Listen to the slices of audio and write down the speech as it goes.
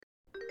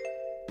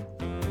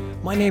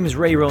My name is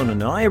Ray Ronan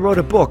and I wrote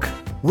a book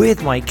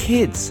with my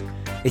kids.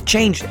 It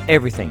changed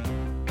everything.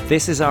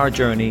 This is our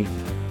journey,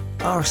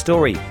 our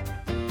story.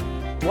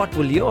 What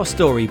will your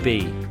story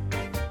be?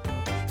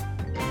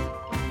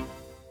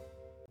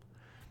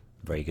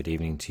 Very good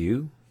evening to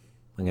you.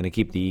 I'm going to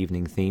keep the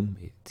evening theme.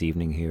 It's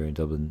evening here in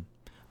Dublin,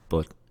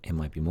 but it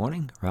might be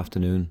morning or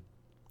afternoon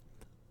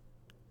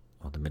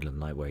or the middle of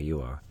the night where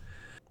you are.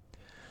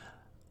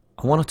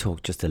 I want to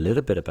talk just a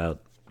little bit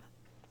about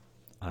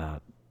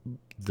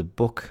the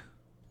book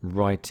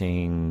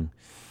writing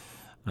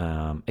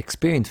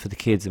experience for the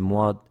kids and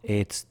what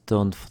it's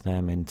done for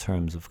them in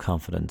terms of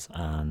confidence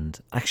and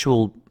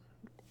actual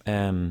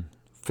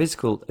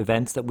physical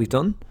events that we've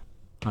done,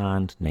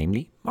 and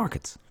namely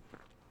markets.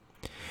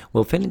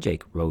 Well, Finn and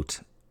Jake wrote,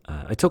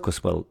 it took us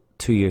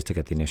 2 years to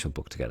get the initial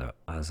book together,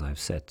 as I've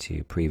said to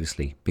you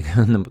previously.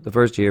 Because the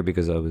first year,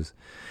 because I was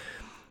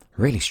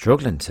really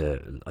struggling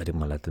I didn't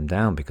want to let them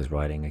down, because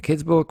writing a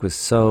kid's book was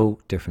so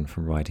different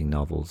from writing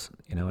novels.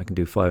 You know, I can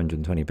do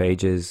 520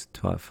 pages,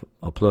 12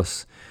 or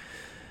plus,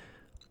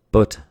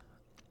 but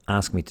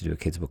ask me to do a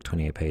kid's book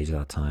 28 pages at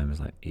that time, I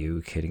was like, are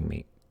you kidding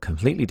me?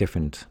 Completely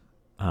different.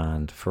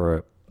 And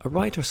for a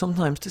writer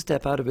sometimes to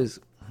step out of his,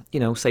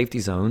 safety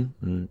zone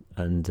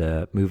and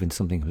move into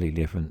something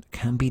completely different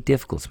can be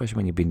difficult, especially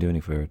when you've been doing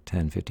it for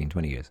 10, 15,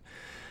 20 years.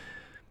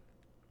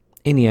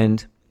 In the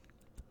end,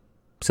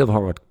 Silver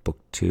Hot Rod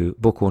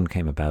book 1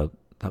 came about.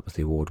 That was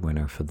the award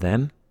winner for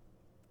them,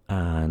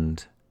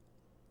 and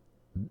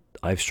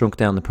I've shrunk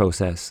down the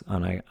process.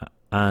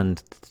 And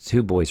the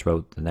two boys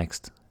wrote the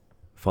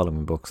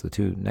the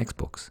two next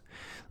books,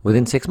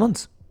 within 6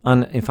 months.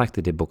 And in fact,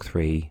 they did book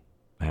 3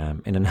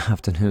 in an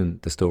afternoon,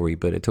 the story.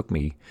 But it took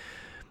me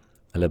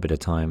a little bit of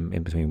time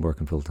in between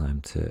working full time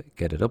to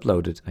get it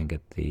uploaded and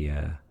get the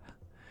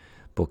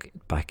book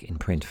back in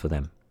print for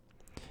them.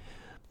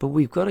 But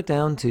we've got it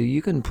down to,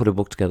 you can put a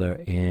book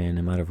together in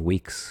a matter of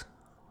weeks.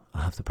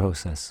 I have the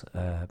process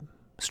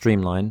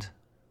streamlined,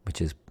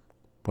 which is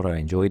what I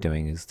enjoy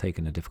doing, is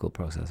taking a difficult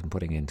process and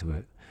putting it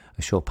into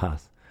a short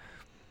path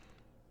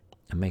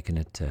and making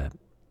it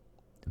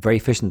very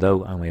efficient,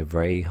 though. And we have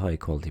very high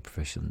quality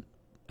professional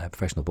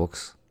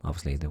books.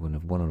 Obviously, they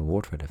wouldn't have won an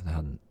award for it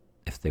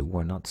if they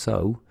were not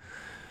so.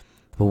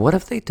 But what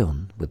have they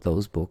done with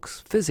those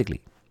books physically?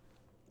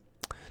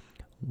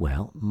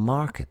 Well,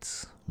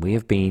 markets. We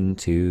have been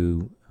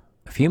to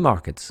a few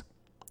markets,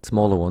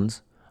 smaller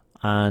ones,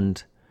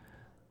 and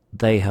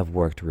they have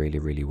worked really,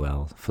 really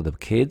well for the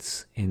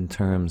kids in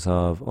terms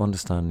of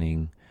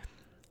understanding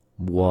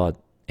what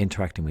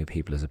interacting with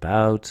people is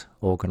about,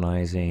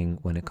 organising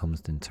when it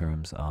comes in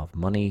terms of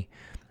money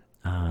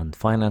and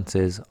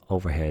finances,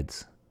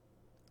 overheads,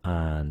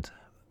 and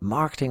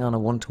marketing on a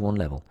one-to-one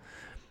level.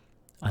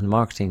 And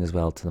marketing as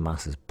well to the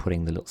masses,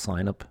 putting the little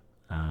sign up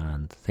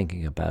and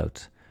thinking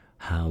about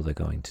how they're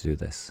going to do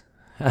this.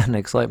 And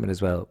excitement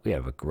as well. We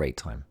have a great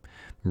time.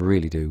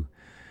 Really do.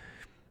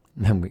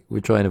 And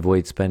we try and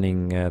avoid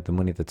spending the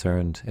money that's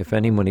earned. If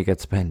any money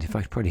gets spent, in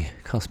fact, probably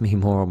costs me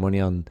more money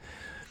on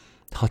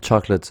hot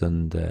chocolates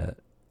and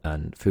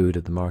food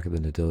at the market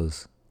than it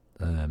does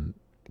than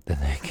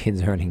the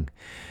kids earning.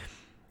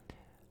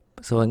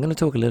 So I'm going to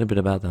talk a little bit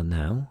about that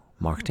now.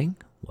 Marketing,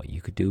 what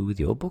you could do with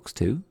your books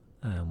too,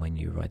 when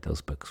you write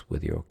those books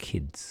with your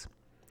kids.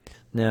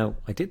 Now,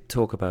 I did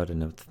talk about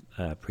in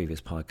a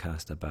previous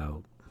podcast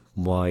about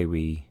why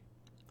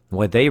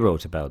they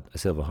wrote about a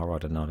Silver Hot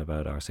Rod and not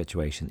about our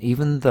situation,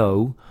 even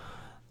though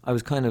I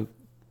was kind of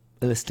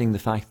listing the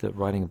fact that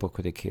writing a book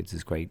with your kids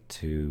is great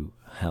to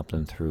help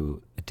them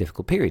through a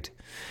difficult period.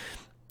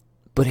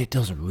 But it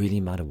doesn't really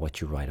matter what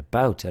you write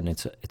about, and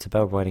it's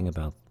about writing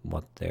about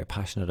what they're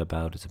passionate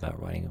about. It's about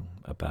writing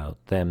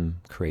about them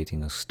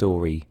creating a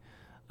story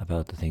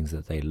about the things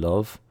that they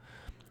love,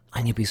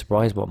 and you'd be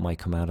surprised what might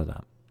come out of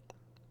that.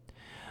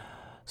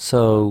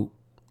 So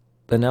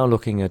they're now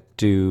looking at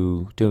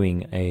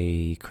doing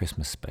a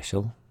Christmas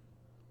special.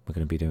 We're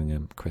going to be doing a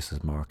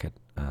Christmas market,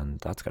 and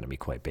that's going to be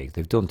quite big.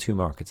 They've done 2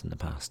 markets in the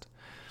past,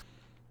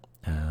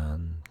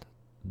 and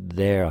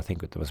there I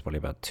think there was probably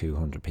about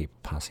 200 people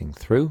passing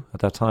through at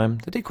that time.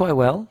 They did quite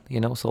well,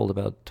 sold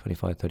about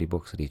 25, 30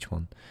 books at each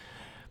one.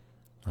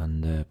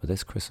 And but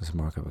this Christmas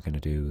market we're going to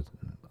do,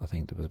 I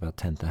think there was about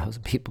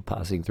 10,000 people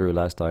passing through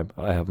last time.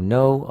 I have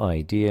no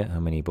idea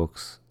how many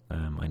books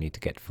I need to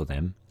get for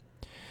them.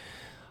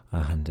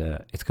 And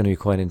it's going to be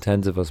quite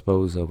intensive, I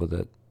suppose, over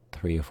the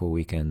 3 or 4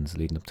 weekends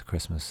leading up to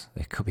Christmas.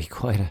 It could be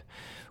quite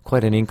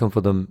an income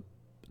for them.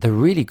 They're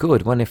really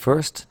good. When they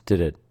first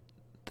did it,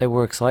 they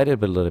were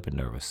excited but a little bit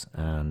nervous.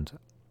 And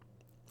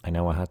I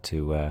know I had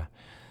to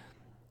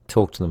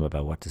talk to them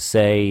about what to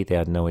say. They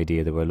had no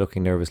idea. They were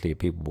looking nervously at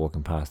people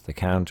walking past the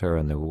counter,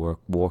 and they were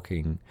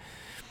walking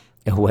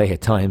away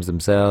at times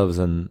themselves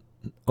and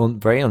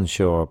very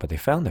unsure, but they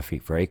found their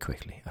feet very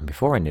quickly. And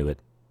before I knew it,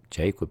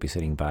 Jake would be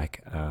sitting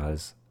back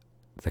as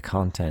the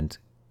content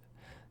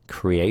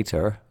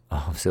creator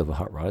of Silver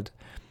Hot Rod,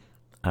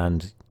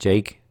 and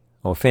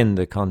Finn,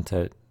 the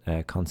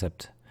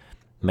concept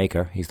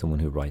maker. He's the one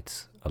who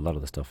writes a lot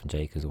of the stuff, and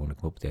Jake is the one who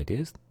comes up with the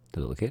ideas. the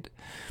little kid,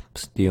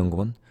 the younger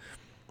one,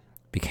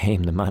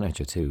 became the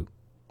manager too.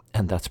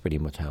 And that's pretty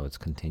much how it's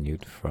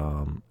continued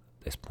from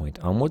this point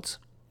onwards.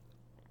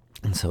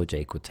 And so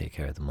Jake would take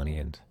care of the money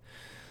and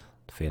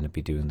Finn would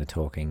be doing the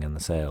talking and the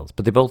sales.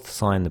 But they both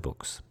signed the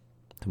books.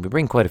 We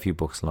bring quite a few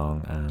books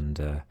along,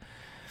 and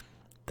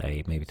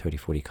they maybe 30,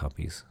 40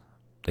 copies.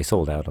 They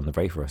sold out on the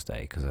very first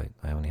day because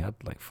I only had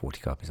like 40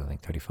 copies, I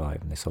think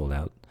 35, and they sold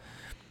out.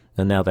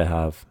 And now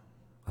I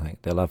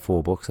think they'll have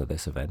 4 books at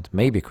this event,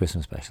 maybe a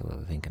Christmas special that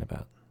they're thinking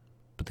about.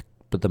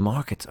 But the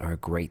markets are a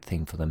great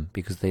thing for them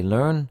because they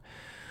learn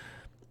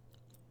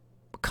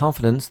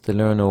confidence, they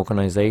learn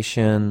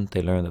organization,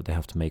 they learn that they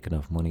have to make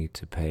enough money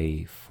to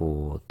pay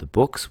for the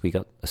books. We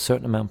got a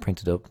certain amount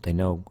printed up. They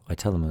know, I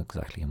tell them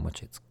exactly how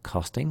much it's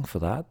costing for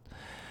that.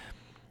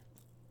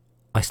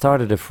 I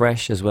started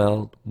afresh as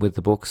well with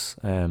the books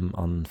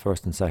on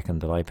first and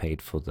second that I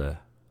paid for the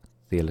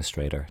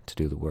illustrator to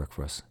do the work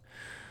for us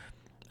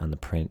and the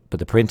print. But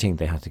the printing,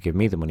 they had to give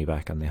me the money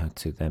back and they had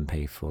to then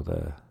pay for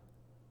the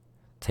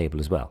table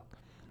as well.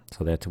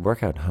 So they had to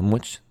work out how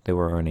much they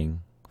were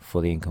earning for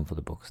the income for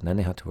the books, and then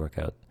they had to work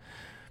out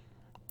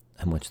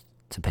how much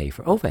to pay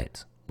for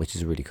overheads, which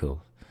is really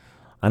cool,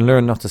 and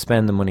learn not to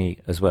spend the money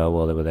as well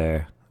while they were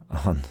there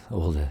on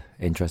all the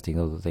interesting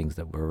other things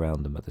that were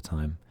around them at the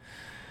time.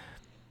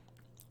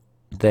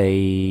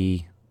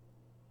 They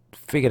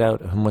figured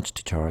out how much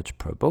to charge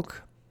per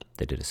book.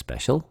 They did a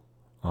special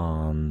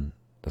on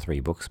the 3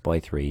 books, buy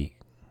 3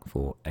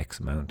 for X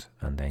amount,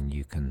 and then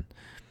you can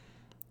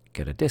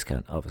get a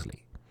discount,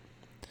 obviously.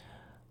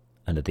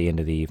 And at the end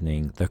of the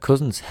evening, their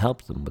cousins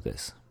helped them with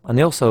this. And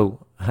they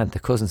also had, the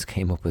cousins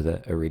came up with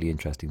a really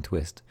interesting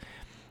twist.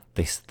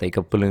 They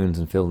got balloons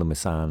and filled them with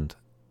sand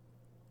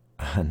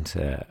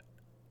and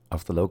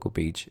off the local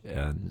beach,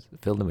 and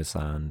filled them with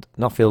sand.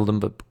 Not filled them,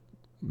 but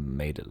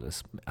made it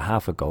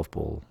half a golf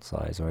ball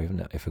size, or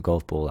even if a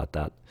golf ball at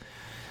that,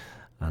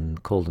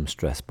 and called them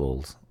stress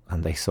balls.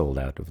 And they sold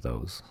out of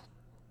those.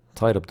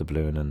 Tied up the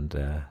balloon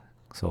and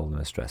sold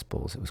them as stress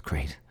balls. It was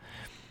great.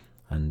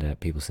 And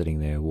people sitting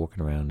there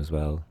walking around as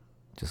well,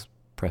 just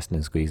pressing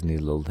and squeezing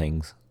these little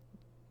things.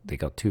 They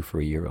got 2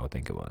 for €1, I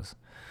think it was.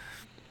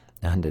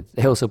 And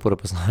they also put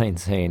up a sign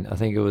saying, I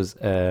think it was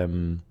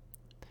 1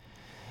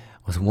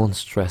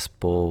 stress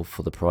ball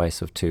for the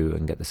price of 2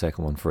 and get the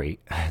second one free.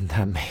 And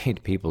that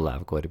made people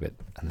laugh quite a bit.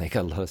 And they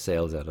got a lot of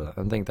sales out of that.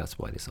 I think that's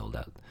why they sold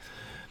out.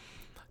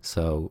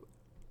 So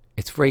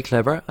it's very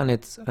clever, and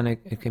it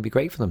can be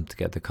great for them to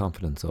get the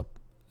confidence up.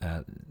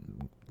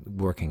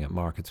 Working at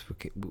markets,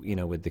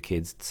 with the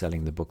kids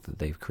selling the book that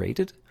they've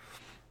created.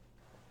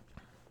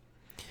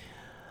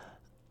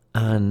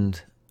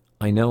 And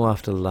I know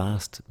after the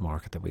last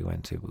market that we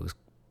went to, it was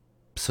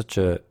such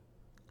a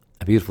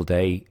beautiful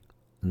day.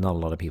 Not a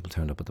lot of people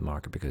turned up at the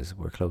market because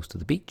we're close to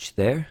the beach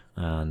there,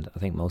 and I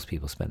think most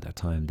people spent their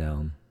time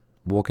down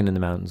walking in the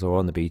mountains or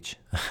on the beach.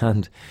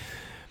 And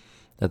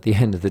at the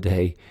end of the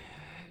day,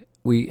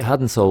 we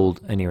hadn't sold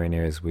anywhere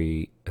near as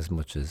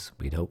much as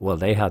we'd hoped. Well,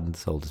 they hadn't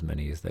sold as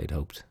many as they'd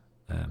hoped.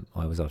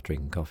 I was off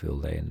drinking coffee all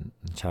day and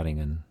chatting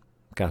and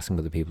gassing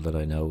with the people that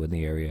I know in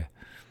the area.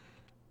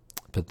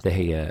 But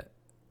they,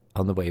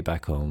 on the way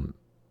back home,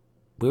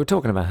 we were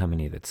talking about how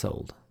many they'd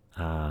sold.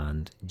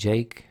 And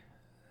Jake,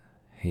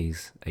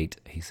 he's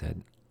 8, he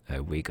said,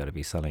 we got to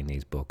be selling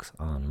these books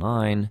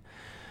online.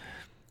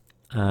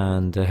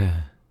 And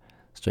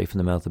straight from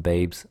the mouth of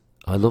babes,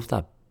 I love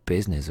that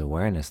business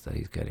awareness that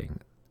he's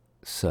getting.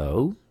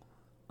 So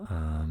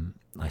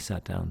I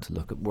sat down to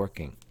look at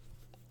working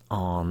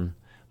on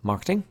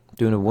marketing,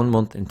 doing a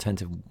 1-month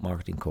intensive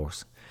marketing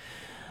course.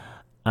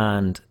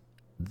 And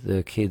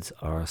the kids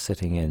are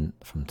sitting in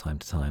from time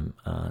to time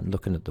and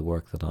looking at the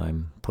work that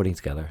I'm putting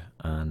together.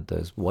 And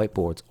there's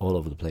whiteboards all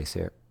over the place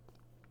here,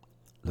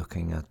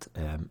 looking at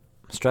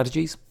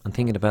strategies and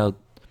thinking about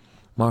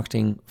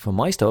marketing for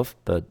my stuff,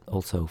 but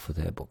also for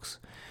their books.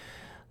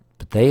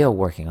 But they are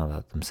working on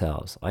that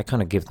themselves. I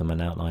kind of give them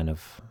an outline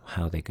of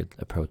how they could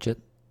approach it.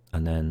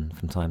 And then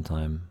from time to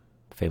time,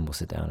 Finn will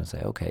sit down and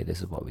say, okay, this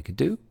is what we could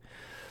do.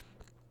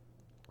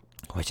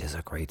 Which is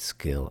a great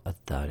skill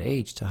at that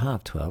age to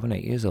have, 12 and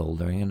 8 years old,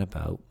 learning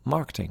about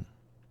marketing.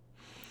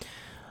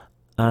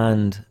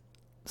 And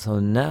so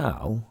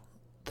now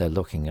they're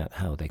looking at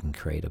how they can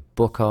create a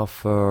book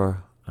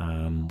offer,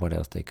 what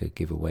else they could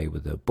give away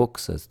with their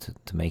books as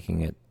to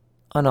making it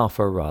an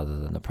offer rather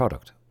than a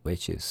product,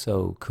 which is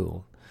so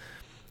cool.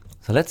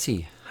 So let's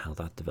see how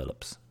that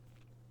develops.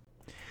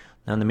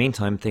 Now, in the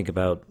meantime, think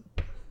about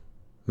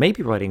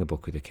maybe writing a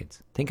book with your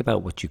kids. Think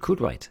about what you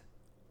could write.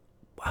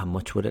 How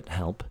much would it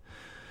help?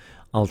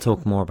 I'll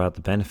talk more about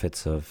the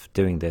benefits of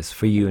doing this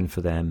for you and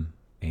for them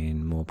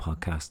in more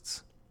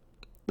podcasts.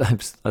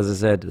 As I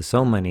said, there's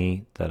so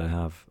many that I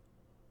have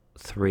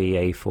 3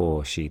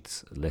 A4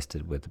 sheets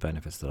listed with the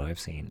benefits that I've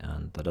seen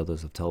and that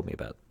others have told me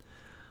about.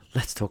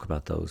 Let's talk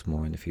about those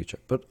more in the future.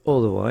 But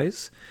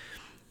otherwise,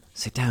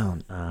 sit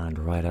down and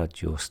write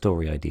out your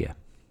story idea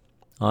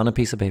on a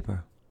piece of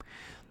paper.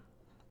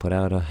 Put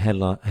out a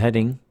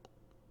heading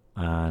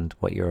and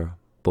what your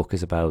book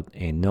is about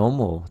in no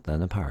more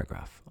than a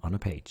paragraph on a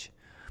page.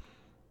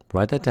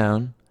 Write that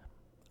down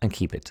and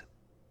keep it.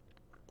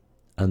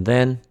 And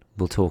then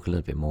we'll talk a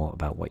little bit more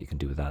about what you can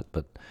do with that.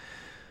 But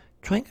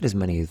try and get as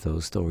many of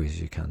those stories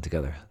as you can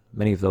together,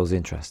 many of those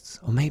interests.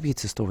 Or maybe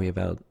it's a story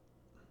about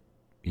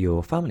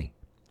your family.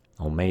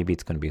 Or maybe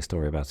it's going to be a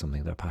story about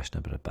something they're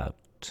passionate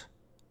about,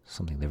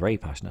 something they're very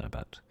passionate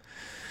about.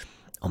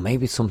 Or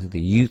maybe it's something that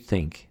you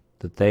think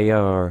that they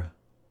are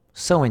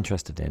so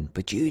interested in,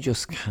 but you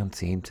just can't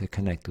seem to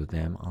connect with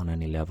them on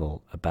any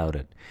level about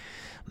it.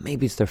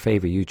 Maybe it's their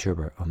favorite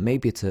YouTuber, or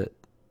maybe it's a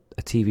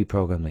TV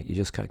program that you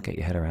just can't get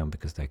your head around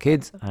because they're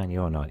kids and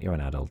you're not. You're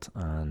an adult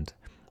and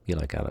you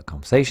like adult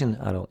conversation,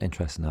 adult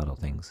interest in adult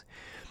things.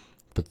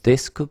 But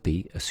this could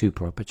be a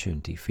super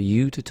opportunity for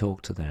you to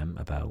talk to them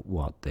about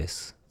what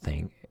this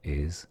thing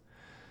is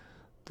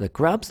that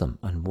grabs them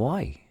and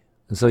why.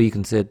 And so you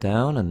can sit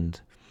down and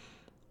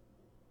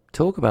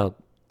talk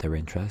about their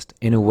interest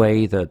in a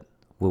way that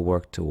will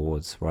work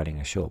towards writing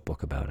a short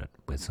book about it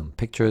with some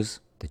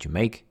pictures that you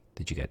make,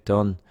 that you get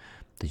done,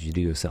 that you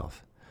do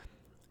yourself.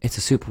 It's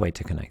a super way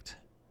to connect.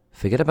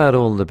 Forget about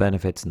all the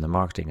benefits and the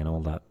marketing and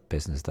all that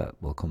business that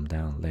will come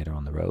down later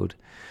on the road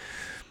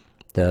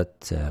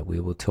that we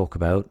will talk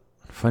about.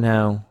 For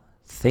now,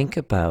 think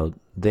about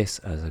this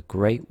as a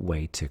great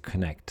way to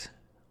connect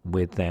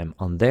with them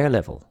on their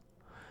level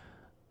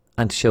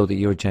and show that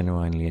you're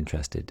genuinely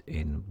interested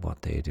in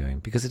what they are doing.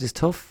 Because it is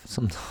tough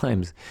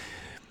sometimes,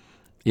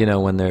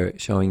 when they're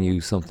showing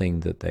you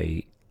something that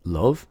they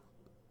love,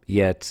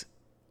 yet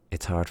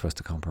it's hard for us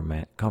to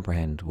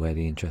comprehend where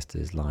the interest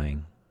is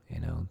lying.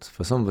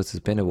 For some of us,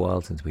 it's been a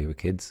while since we were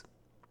kids.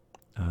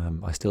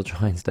 I still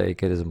try and stay a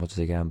kid as much as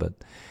I can, but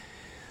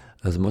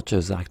as much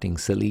as acting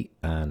silly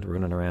and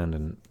running around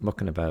and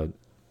mucking about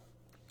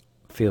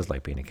feels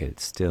like being a kid,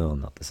 it's still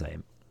not the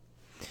same.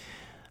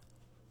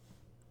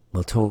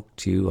 I'll talk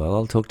to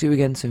you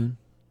again soon,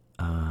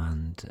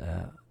 and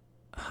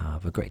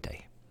have a great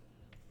day.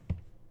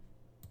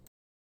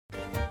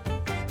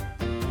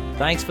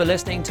 Thanks for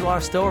listening to our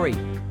story.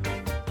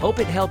 Hope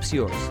it helps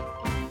yours.